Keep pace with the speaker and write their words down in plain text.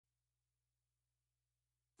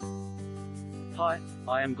Hi,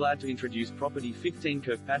 I am glad to introduce property 15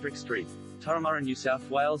 Kirkpatrick Street, Turramurra, New South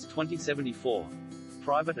Wales 2074.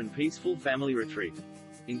 Private and peaceful family retreat.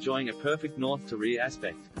 Enjoying a perfect north to rear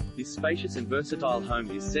aspect, this spacious and versatile home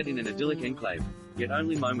is set in an idyllic enclave, yet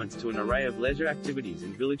only moments to an array of leisure activities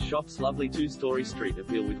and village shops. Lovely two-story street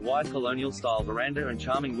appeal with wide colonial-style veranda and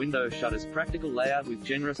charming window shutters. Practical layout with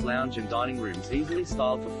generous lounge and dining rooms, easily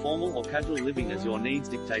styled for formal or casual living as your needs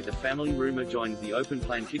dictate. The family room adjoins the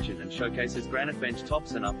open-plan kitchen and showcases granite bench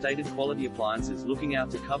tops and updated quality appliances. Looking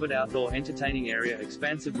out to covered outdoor entertaining area.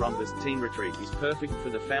 Expansive rumpus teen retreat is perfect for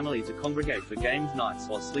the family to congregate for games nights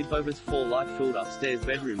or sleepovers. 4 light-filled upstairs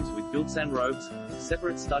bedrooms with built-in robes.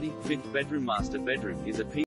 Separate study, 5th bedroom. Master bedroom is a